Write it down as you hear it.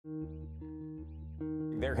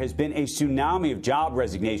There has been a tsunami of job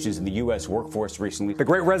resignations in the U.S. workforce recently. The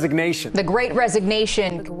Great Resignation. The Great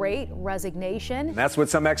Resignation. The Great Resignation. And that's what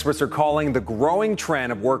some experts are calling the growing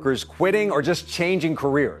trend of workers quitting or just changing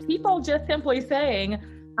careers. People just simply saying,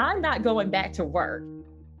 I'm not going back to work.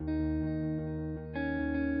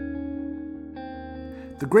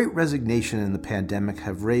 The Great Resignation and the pandemic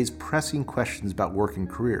have raised pressing questions about work and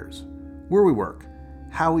careers, where we work,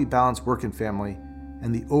 how we balance work and family,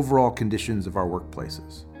 and the overall conditions of our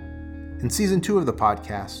workplaces. In Season 2 of the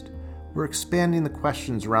podcast, we're expanding the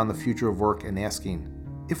questions around the future of work and asking,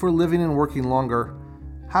 if we're living and working longer,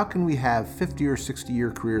 how can we have 50 or 60-year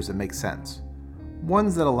careers that make sense?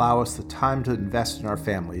 Ones that allow us the time to invest in our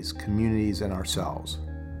families, communities, and ourselves.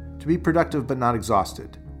 To be productive but not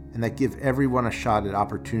exhausted, and that give everyone a shot at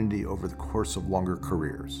opportunity over the course of longer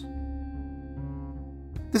careers.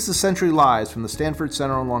 This is Century Lies from the Stanford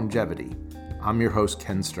Center on Longevity. I'm your host,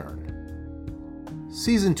 Ken Stern.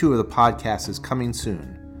 Season 2 of the podcast is coming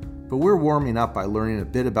soon, but we're warming up by learning a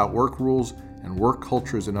bit about work rules and work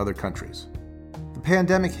cultures in other countries. The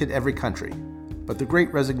pandemic hit every country, but the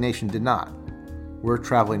Great Resignation did not. We're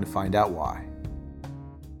traveling to find out why.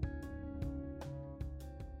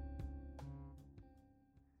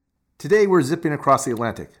 Today we're zipping across the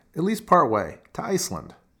Atlantic, at least partway, to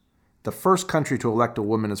Iceland, the first country to elect a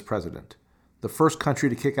woman as president, the first country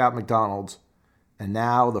to kick out McDonald's, and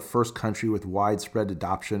now the first country with widespread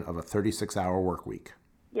adoption of a 36-hour work week.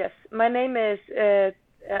 Yes, my name is,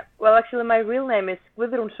 actually my real name is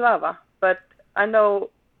Guðrún Svava, but I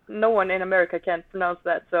know no one in America can pronounce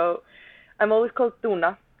that, so I'm always called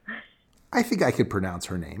Duna. I think I could pronounce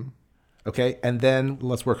her name. Okay, and then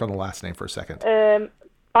let's work on the last name for a second.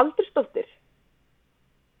 Baldursdóttir.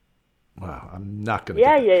 Wow, I'm not going to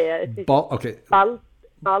get that. Yeah. Okay.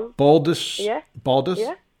 Baldus. Yeah. Baldus?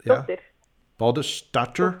 Yeah. Yeah.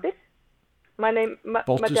 Baldursdóttir? My dad's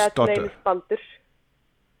name is Baldur.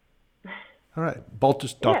 All right,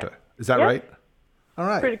 Baldursdóttir. Yeah. Is that right? All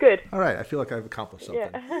right. Pretty good. All right, I feel like I've accomplished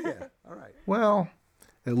something. Yeah. All right. Well,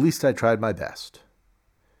 at least I tried my best.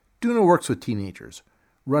 Duna works with teenagers,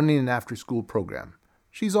 running an after-school program.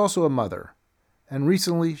 She's also a mother, and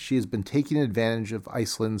recently she has been taking advantage of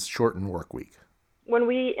Iceland's shortened work week. When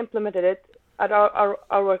we implemented it at our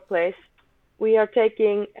workplace, we are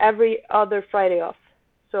taking every other Friday off.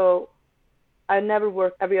 So I never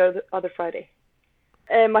work every other Friday.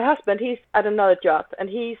 My husband, he's at another job, and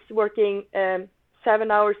he's working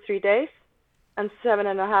 7 hours 3 days and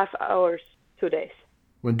 7.5 hours 2 days.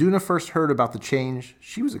 When Duna first heard about the change,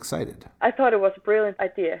 she was excited. I thought it was a brilliant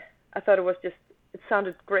idea. I thought it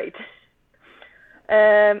sounded great.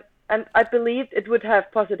 And I believed it would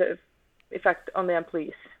have positive effect on the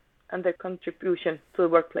employees and their contribution to the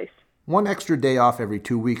workplace. One extra day off every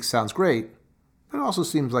 2 weeks sounds great, but it also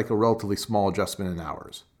seems like a relatively small adjustment in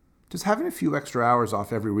hours. Does having a few extra hours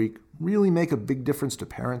off every week really make a big difference to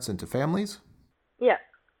parents and to families? Yeah.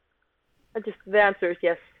 The answer is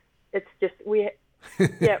yes. It's just we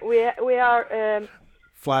are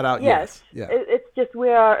flat out yes. Yeah. It's just we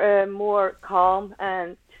are more calm,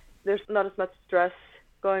 and there's not as much stress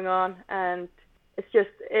going on, and it's just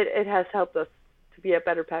it has helped us to be a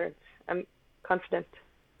better parent. I'm confident.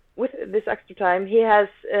 With this extra time, he has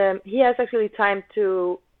actually time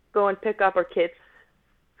to go and pick up our kids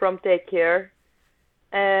from daycare.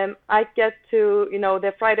 I get to,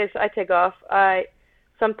 the Fridays I take off,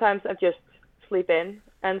 sometimes I just sleep in,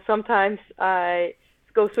 and sometimes I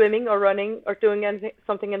go swimming or running or doing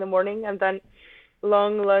something in the morning, and then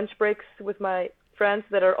long lunch breaks with my friends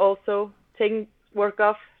that are also taking work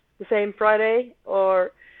off the same Friday,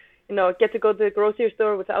 or, get to go to the grocery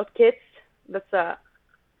store without kids.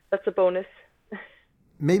 That's a bonus.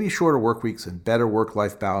 Maybe shorter work weeks and better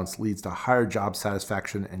work-life balance leads to higher job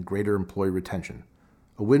satisfaction and greater employee retention,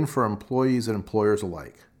 a win for employees and employers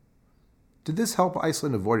alike. Did this help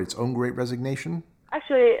Iceland avoid its own Great Resignation?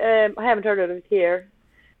 Actually, I haven't heard of it here.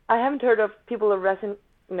 I haven't heard of people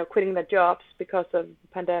quitting their jobs because of the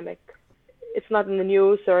pandemic. It's not in the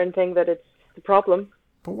news or anything that it's the problem.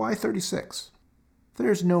 But why 36?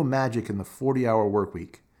 There's no magic in the 40-hour work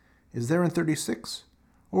week. Is there in 36?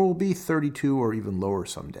 Or will be 32 or even lower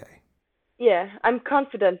someday? Yeah, I'm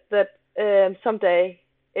confident that someday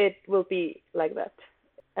it will be like that.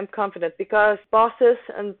 I'm confident because bosses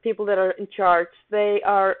and people that are in charge, they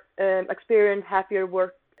are experience happier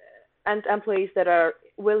work and employees that are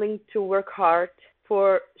willing to work hard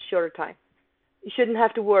for shorter time. You shouldn't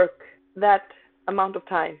have to work that amount of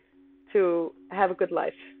time to have a good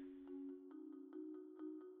life.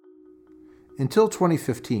 Until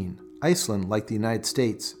 2015, Iceland, like the United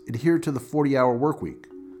States, adhered to the 40-hour work week.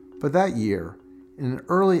 But that year, In an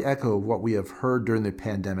early echo of what we have heard during the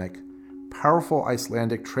pandemic, powerful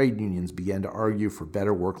Icelandic trade unions began to argue for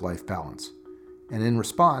better work-life balance. And in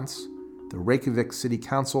response, the Reykjavik City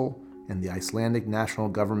Council and the Icelandic national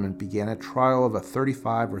government began a trial of a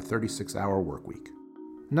 35 or 36-hour work week.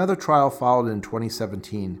 Another trial followed in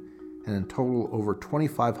 2017, and in total over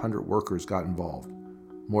 2,500 workers got involved,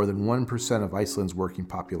 more than 1% of Iceland's working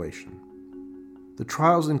population. The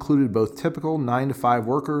trials included both typical 9-to-5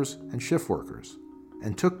 workers and shift workers,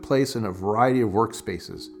 and took place in a variety of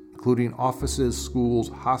workspaces, including offices, schools,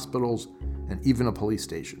 hospitals, and even a police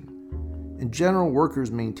station. In general, workers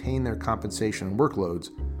maintained their compensation and workloads,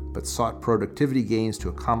 but sought productivity gains to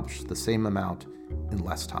accomplish the same amount in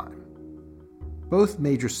less time. Both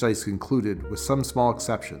major studies concluded, with some small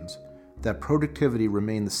exceptions, that productivity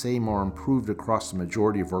remained the same or improved across the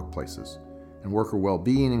majority of workplaces, and worker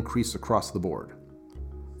well-being increased across the board.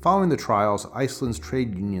 Following the trials, Iceland's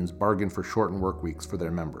trade unions bargained for shortened work weeks for their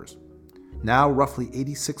members. Now, roughly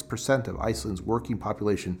 86% of Iceland's working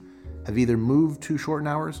population have either moved to shortened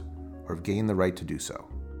hours or have gained the right to do so.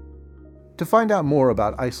 To find out more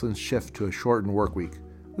about Iceland's shift to a shortened work week,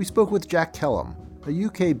 we spoke with Jack Kellam, a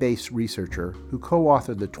UK-based researcher who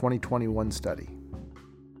co-authored the 2021 study.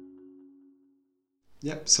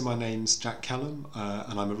 Yep, so my name's Jack Kellam,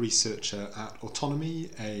 and I'm a researcher at Autonomy,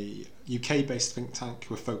 a UK-based think tank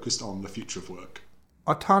who are focused on the future of work.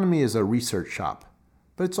 Autonomy is a research shop,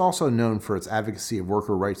 but it's also known for its advocacy of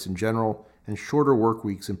worker rights in general and shorter work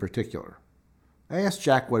weeks in particular. I asked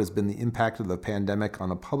Jack what has been the impact of the pandemic on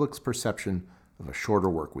the public's perception of a shorter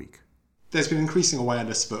work week. There's been increasing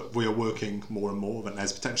awareness that we are working more and more, that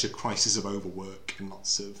there's potentially a crisis of overwork in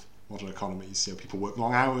lots of modern economies. You know, people work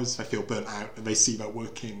long hours, they feel burnt out, and they see their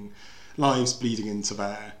working lives bleeding into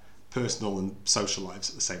their personal and social lives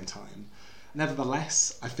at the same time.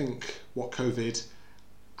 Nevertheless, I think what COVID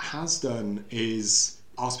has done is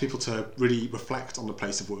ask people to really reflect on the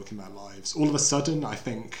place of work in their lives. All of a sudden, I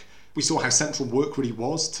think we saw how central work really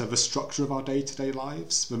was to the structure of our day-to-day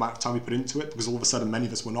lives, the amount of time we put into it, because all of a sudden many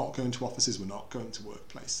of us were not going to offices, were not going to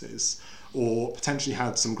workplaces, or potentially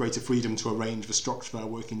had some greater freedom to arrange the structure of our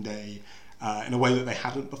working day in a way that they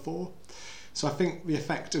hadn't before. So I think the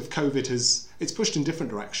effect of COVID it's pushed in different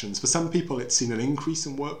directions. For some people, it's seen an increase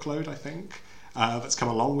in workload, I think, that's come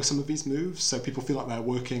along with some of these moves. So people feel like they're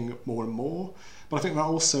working more and more. But I think they're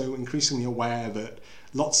also increasingly aware that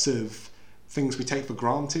lots of things we take for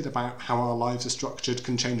granted about how our lives are structured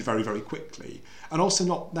can change very, very quickly, and also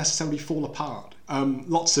not necessarily fall apart.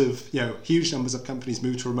 Lots of, huge numbers of companies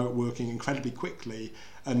move to remote working incredibly quickly,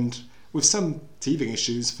 and with some teething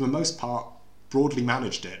issues, for the most part, broadly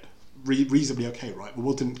managed it reasonably okay, right? The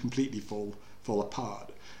world didn't completely fall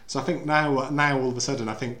apart. So I think now all of a sudden,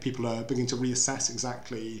 I think people are beginning to reassess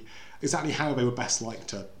exactly how they would best like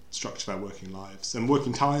to structure their working lives. And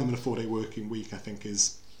working time and a 4-day working week, I think,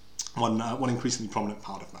 is one increasingly prominent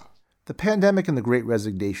part of that. The pandemic and the Great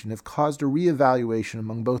Resignation have caused a reevaluation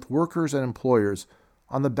among both workers and employers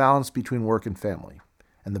on the balance between work and family,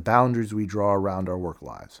 and the boundaries we draw around our work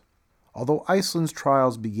lives. Although Iceland's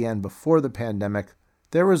trials began before the pandemic,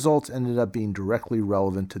 their results ended up being directly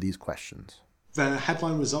relevant to these questions. The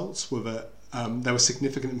headline results were that there were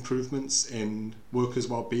significant improvements in workers'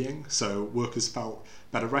 well-being, so workers felt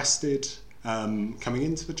better rested, coming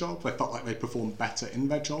into the job. They felt like they performed better in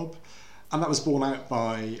their job, and that was borne out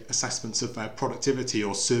by assessments of their productivity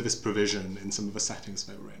or service provision in some of the settings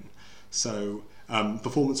they were in. So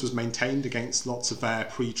performance was maintained against lots of their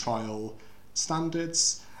pre-trial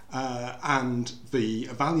standards, and the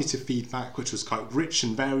evaluative feedback, which was quite rich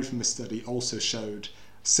and varied from the study, also showed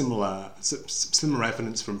similar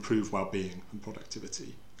evidence for improved well-being and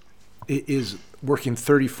productivity. Is working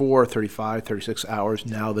 34, 35, 36 hours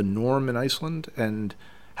now the norm in Iceland? And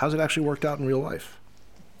how's it actually worked out in real life?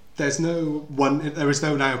 There is no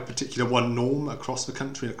now particular one norm across the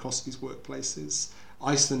country, across these workplaces.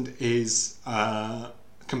 Iceland is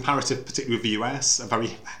comparative, particularly with the US, a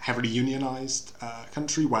very heavily unionized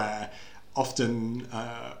country where often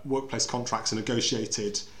workplace contracts are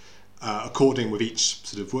negotiated according with each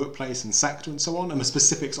sort of workplace and sector and so on, and the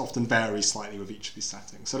specifics often vary slightly with each of these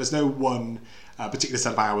settings. So there's no one particular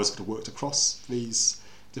set of hours that have worked across these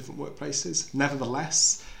different workplaces.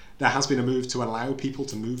 Nevertheless, there has been a move to allow people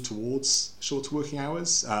to move towards shorter working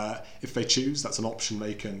hours. If they choose, that's an option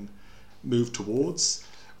they can move towards.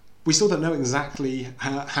 We still don't know exactly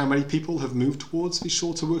how many people have moved towards these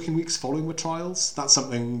shorter working weeks following the trials. That's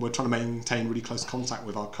something we're trying to maintain really close contact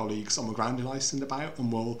with our colleagues on the ground in Iceland about,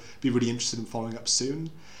 and we'll be really interested in following up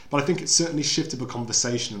soon. But I think it's certainly shifted the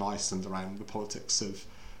conversation in Iceland around the politics of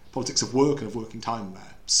work and of working time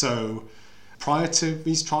there. So prior to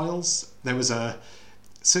these trials, there was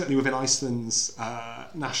certainly within Iceland's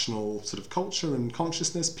national sort of culture and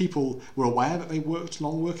consciousness, people were aware that they worked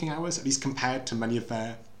long working hours, at least compared to many of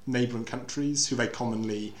their neighbouring countries who they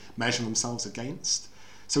commonly measure themselves against.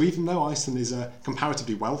 So even though Iceland is a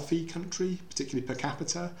comparatively wealthy country, particularly per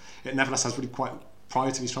capita, it nevertheless has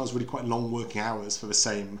prior to these trials, really quite long working hours for the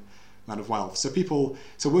same amount of wealth.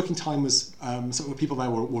 So working time was something that people there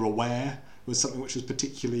were aware was something which was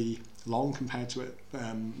particularly long compared to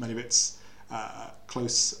many of its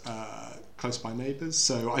close by neighbours.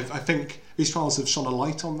 So I think these trials have shone a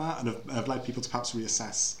light on that and have led people to perhaps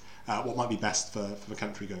reassess what might be best for the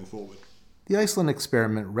country going forward. The Iceland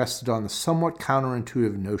experiment rested on the somewhat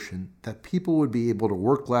counterintuitive notion that people would be able to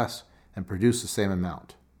work less and produce the same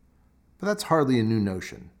amount. But that's hardly a new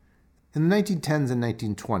notion. In the 1910s and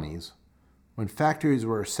 1920s, when factories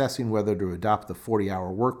were assessing whether to adopt the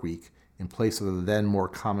 40-hour work week in place of the then more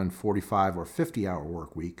common 45 or 50-hour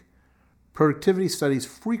work week, productivity studies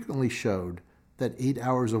frequently showed that 8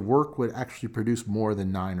 hours of work would actually produce more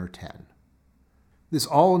than 9 or 10. This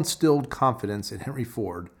all instilled confidence in Henry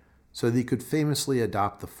Ford so that he could famously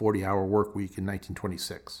adopt the 40-hour work week in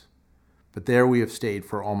 1926. But there we have stayed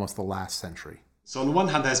for almost the last century. So on the one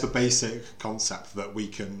hand, there's the basic concept that we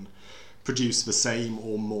can produce the same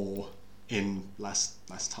or more in less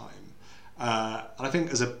time. And I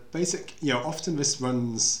think as a basic, often this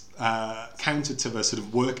runs counter to the sort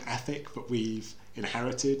of work ethic that we've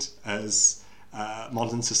inherited as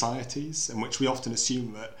modern societies, in which we often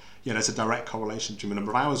assume that there's a direct correlation between the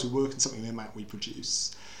number of hours we work and something the amount we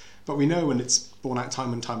produce. But we know, and it's borne out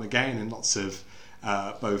time and time again in lots of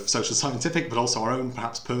both social scientific but also our own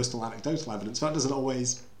perhaps personal anecdotal evidence, that doesn't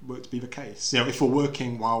always work to be the case. If we're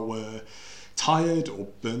working while we're tired or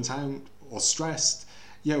burnt out or stressed,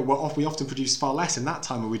 we often produce far less in that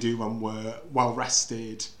time than we do when we're well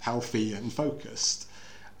rested, healthy and focused.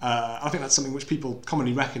 I think that's something which people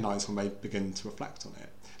commonly recognise when they begin to reflect on it.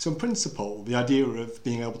 So in principle, the idea of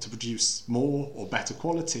being able to produce more or better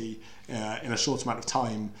quality in a short amount of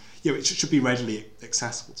time, it should be readily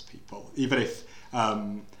accessible to people, even if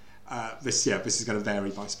this is going to vary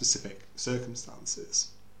by specific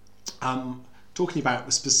circumstances. Talking about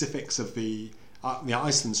the specifics of the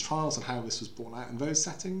Iceland's trials and how this was borne out in those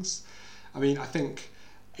settings, I think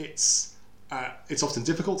it's often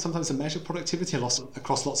difficult sometimes to measure productivity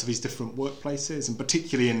across lots of these different workplaces, and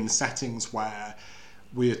particularly in settings where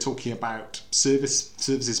we're talking about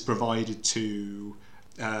services provided to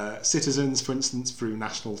citizens, for instance, through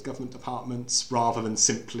national government departments, rather than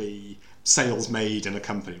simply sales made in a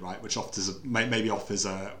company, right, which maybe offers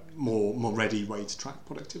a more ready way to track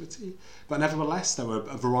productivity. But nevertheless, there were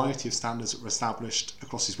a variety of standards that were established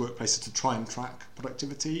across these workplaces to try and track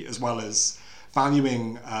productivity, as well as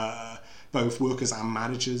valuing both workers and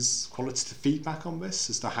managers' qualitative feedback on this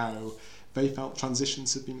as to how they felt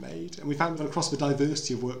transitions had been made. And we found that across the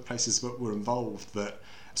diversity of workplaces that were involved, that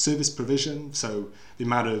service provision, so the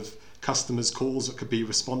amount of customers' calls that could be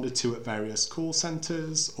responded to at various call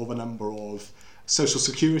centres, or the number of social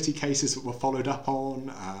security cases that were followed up on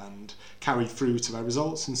and carried through to their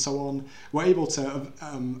results and so on, were able to,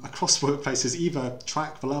 across workplaces, either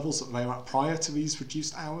track the levels that they were at prior to these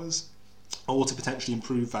reduced hours, or to potentially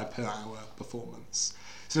improve their per hour performance.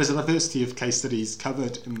 So there's a diversity of case studies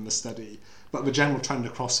covered in the study, but the general trend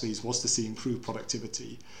across these was to see improved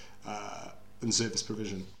productivity and service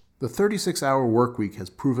provision. The 36-hour work week has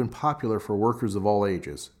proven popular for workers of all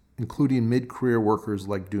ages, including mid-career workers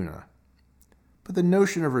like Duna. But the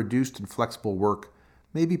notion of reduced and flexible work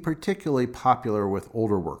may be particularly popular with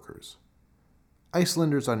older workers.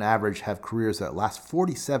 Icelanders on average have careers that last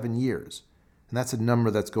 47 years, and that's a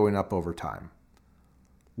number that's going up over time.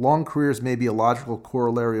 Long careers may be a logical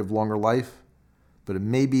corollary of longer life, but it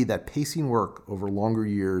may be that pacing work over longer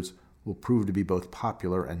years will prove to be both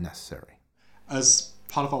popular and necessary. As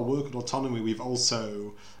part of our work at Autonomy, we've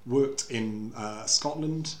also worked in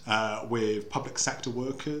Scotland with public sector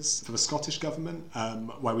workers for the Scottish government,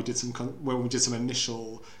 where we did some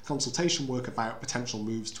initial consultation work about potential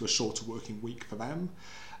moves to a shorter working week for them.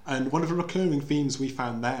 And one of the recurring themes we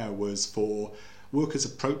found there was for workers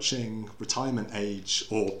approaching retirement age,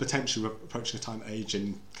 or potentially approaching retirement age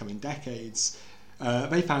in coming decades,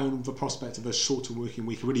 they found the prospect of a shorter working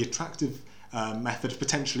week a really attractive method of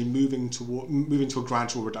potentially moving to a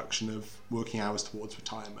gradual reduction of working hours towards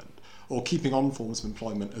retirement, or keeping on forms of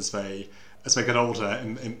employment as they get older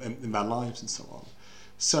in their lives and so on.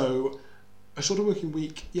 So a shorter working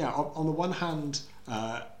week, on the one hand,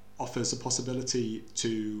 offers a possibility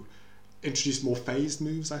to introduce more phased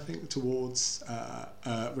moves, I think, towards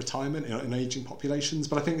retirement in aging populations.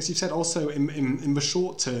 But I think, as you've said, also in the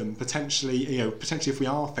short term, potentially if we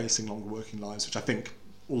are facing longer working lives, which I think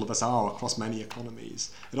all of us are across many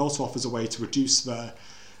economies, it also offers a way to reduce the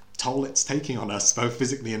toll it's taking on us, both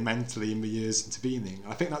physically and mentally, in the years intervening.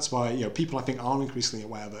 I think that's why people, I think, are increasingly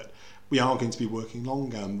aware that we are going to be working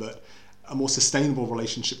longer, and that a more sustainable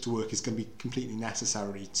relationship to work is going to be completely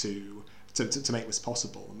necessary to make this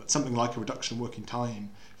possible. And that something like a reduction in working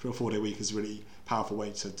time for a 4-day week is a really powerful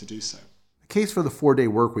way to do so. The case for the 4-day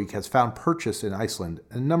work week has found purchase in Iceland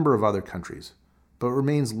and a number of other countries, but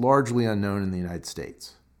remains largely unknown in the United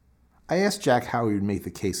States. I asked Jack how he would make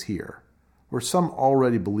the case here, where some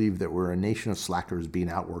already believe that we're a nation of slackers being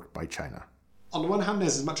outworked by China. On the one hand,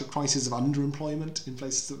 there's as much a crisis of underemployment in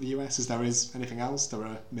places like the US as there is anything else. There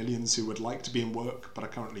are millions who would like to be in work but are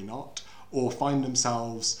currently not, or find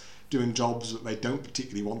themselves doing jobs that they don't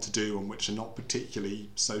particularly want to do and which are not particularly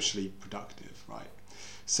socially productive, right?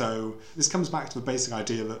 So this comes back to the basic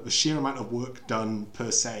idea that the sheer amount of work done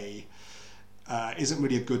per se isn't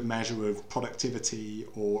really a good measure of productivity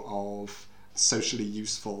or of socially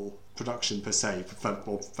useful production per se,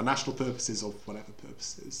 for national purposes or whatever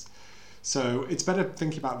purposes. So it's better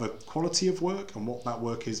thinking about the quality of work and what that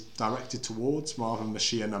work is directed towards, rather than the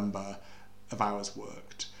sheer number of hours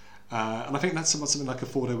worked. And I think that's what something like a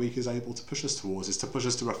 4-day week is able to push us towards, is to push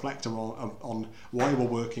us to reflect on why we're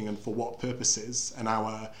working and for what purposes, and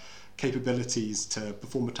our capabilities to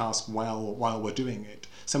perform a task well while we're doing it,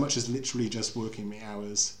 so much as literally just working the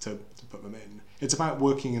hours to put them in. It's about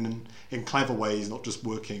working in clever ways, not just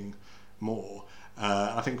working more.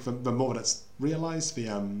 I think the more that's realised,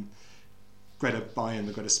 the greater buy-in,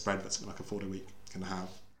 the greater spread that something like a 4-day week can have.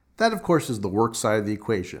 That, of course, is the work side of the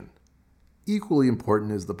equation. Equally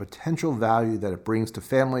important is the potential value that it brings to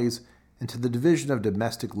families and to the division of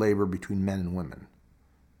domestic labor between men and women.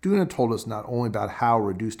 Duna told us not only about how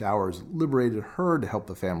reduced hours liberated her to help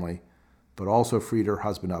the family, but also freed her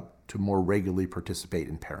husband up to more regularly participate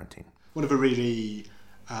in parenting. One of the really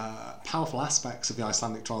powerful aspects of the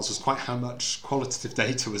Icelandic trials was quite how much qualitative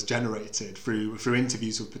data was generated through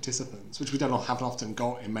interviews with haven't often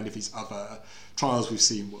got in many of these other trials we've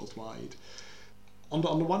seen worldwide. On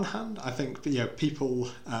the one hand, I think people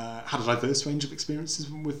had a diverse range of experiences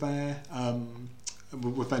with their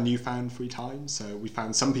newfound free time. So we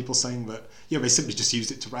found some people saying that they simply just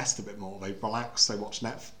used it to rest a bit more. They relaxed, they watched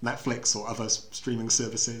Netflix or other streaming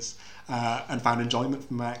services and found enjoyment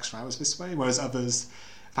from their extra hours this way, whereas others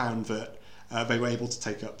found that they were able to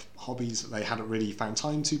take up hobbies that they hadn't really found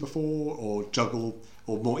time to before, or juggle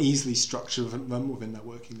or more easily structure them within their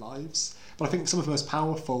working lives. But I think some of the most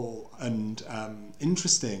powerful and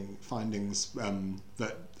interesting findings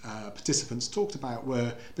that participants talked about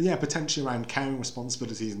were, potentially around caring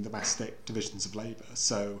responsibilities and domestic divisions of labour.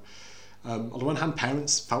 So on the one hand,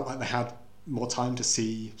 parents felt like they had more time to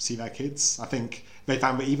see their kids. I think they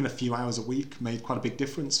found that even a few hours a week made quite a big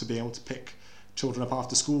difference for being able to pick children up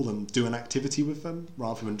after school and do an activity with them,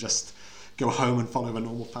 rather than just go home and follow a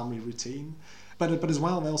normal family routine. But as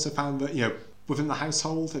well, they also found that within the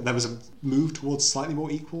household there was a move towards slightly more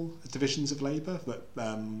equal divisions of labour,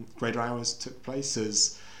 that greater hours took place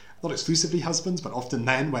as not exclusively husbands, but often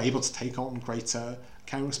men were able to take on greater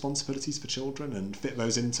care responsibilities for children and fit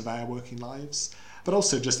those into their working lives. But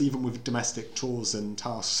also just even with domestic chores and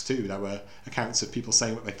tasks too, there were accounts of people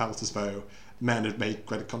saying that they felt as though men had made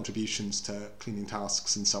greater contributions to cleaning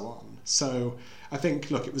tasks and so on. So I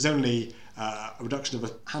think, it was only a reduction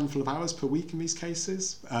of a handful of hours per week in these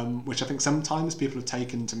cases, which I think sometimes people have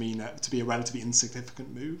taken to mean to be a relatively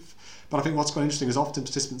insignificant move. But I think what's quite interesting is often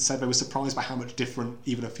participants said they were surprised by how much different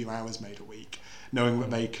even a few hours made a week, knowing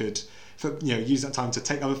that they could use that time to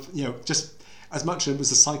take other, just as much as it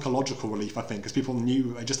was a psychological relief, I think, as people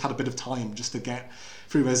knew they just had a bit of time just to get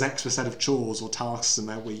through those extra set of chores or tasks in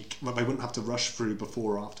their week that they wouldn't have to rush through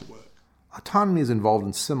before or after work. Autonomy is involved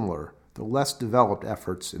in similar, though less developed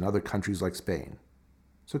efforts in other countries like Spain.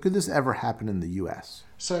 So could this ever happen in the US?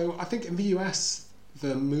 So I think in the US,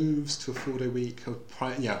 the moves to a 4-day week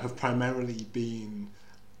have primarily been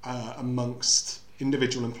amongst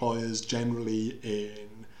individual employers, generally in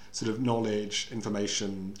sort of knowledge,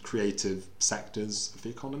 information, creative sectors of the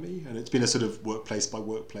economy. And it's been a sort of workplace by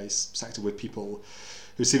workplace sector with people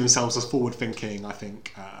who see themselves as forward-thinking, I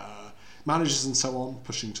think, managers and so on,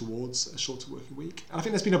 pushing towards a shorter working week. And I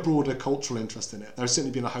think there's been a broader cultural interest in it. There's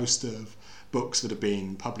certainly been a host of books that have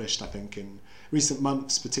been published, I think, in recent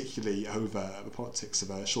months, particularly over the politics of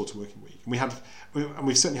a shorter working week. And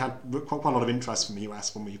we've certainly had quite a lot of interest from the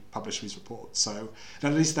US when we publish these reports. So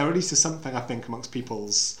at least there is something, I think, amongst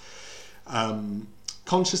people's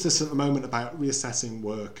consciousness at the moment about reassessing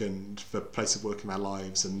work and the place of work in our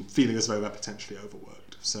lives and feeling as though they're potentially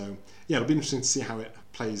overworked. So yeah, it'll be interesting to see how it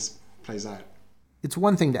plays out. It's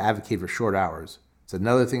one thing to advocate for short hours. It's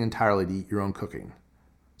another thing entirely to eat your own cooking.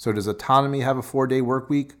 So does autonomy have a 4-day work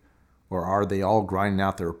week, or are they all grinding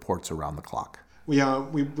out their reports around the clock? We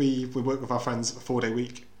work with our friends at the 4-day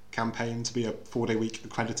week campaign to be a 4-day week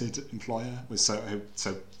accredited employer. So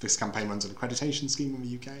this campaign runs an accreditation scheme in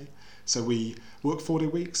the UK. So we work 4-day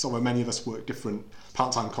weeks, although many of us work different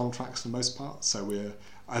part-time contracts for the most part. So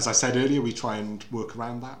as I said earlier, we try and work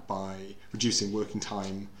around that by reducing working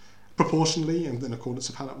time proportionally and in accordance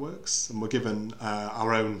with how that works. And we're given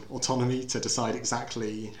our own autonomy to decide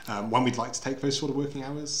exactly when we'd like to take those sort of working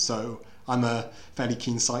hours. So I'm a fairly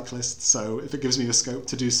keen cyclist, so if it gives me the scope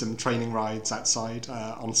to do some training rides outside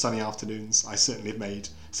on sunny afternoons, I certainly made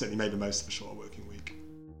the most of a short working week.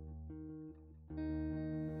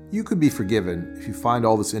 You could be forgiven if you find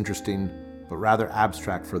all this interesting, but rather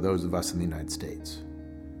abstract for those of us in the United States.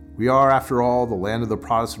 We are, after all, the land of the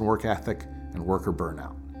Protestant work ethic and worker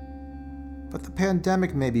burnout. But the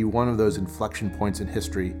pandemic may be one of those inflection points in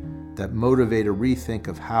history that motivate a rethink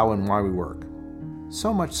of how and why we work.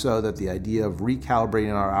 So much so that the idea of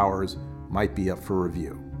recalibrating our hours might be up for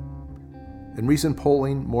review. In recent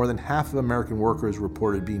polling, more than half of American workers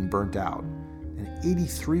reported being burnt out, and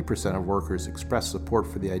 83% of workers expressed support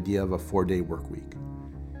for the idea of a 4-day work week.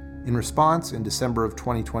 In response, in December of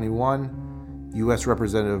 2021, U.S.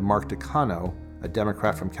 Representative Mark Takano, a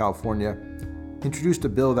Democrat from California, introduced a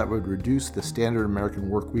bill that would reduce the standard American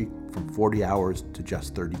work week from 40 hours to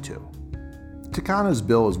just 32. Takano's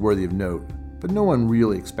bill is worthy of note, but no one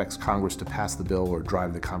really expects Congress to pass the bill or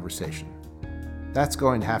drive the conversation. That's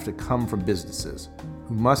going to have to come from businesses,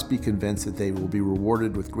 who must be convinced that they will be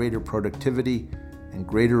rewarded with greater productivity and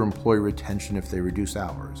greater employee retention if they reduce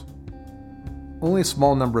hours. Only a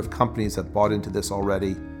small number of companies have bought into this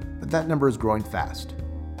already, but that number is growing fast.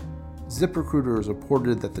 ZipRecruiter has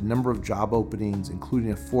reported that the number of job openings,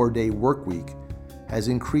 including a 4-day work week, has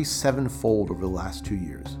increased 7-fold over the last 2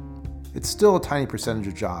 years. It's still a tiny percentage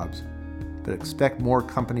of jobs, but expect more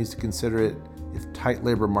companies to consider it if tight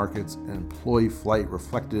labor markets and employee flight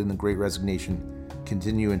reflected in the Great Resignation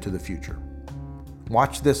continue into the future.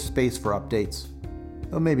 Watch this space for updates,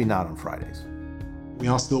 though maybe not on Fridays. We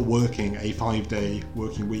are still working a 5-day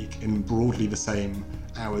working week in broadly the same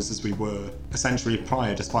hours as we were a century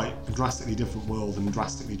prior, despite a drastically different world and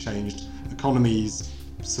drastically changed economies,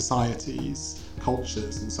 societies,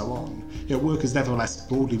 cultures, and so on. Work has nevertheless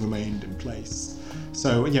broadly remained in place.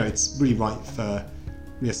 So, it's really ripe for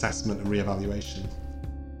reassessment and reevaluation.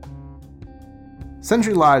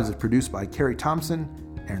 Century Lives is produced by Carrie Thompson,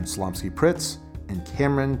 Aaron Slomsky-Pritz, and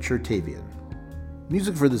Cameron Chertavian.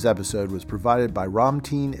 Music for this episode was provided by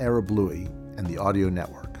Ramteen Arablouei and the Audio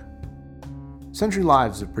Network. Century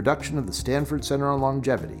Lives is a production of the Stanford Center on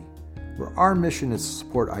Longevity, where our mission is to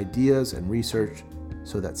support ideas and research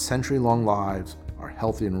so that century-long lives are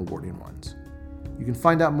healthy and rewarding ones. You can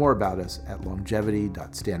find out more about us at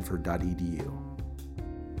longevity.stanford.edu.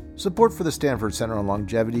 Support for the Stanford Center on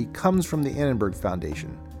Longevity comes from the Annenberg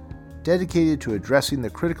Foundation, dedicated to addressing the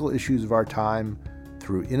critical issues of our time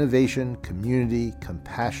through innovation, community,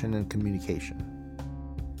 compassion, and communication.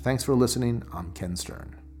 Thanks for listening. I'm Ken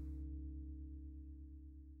Stern.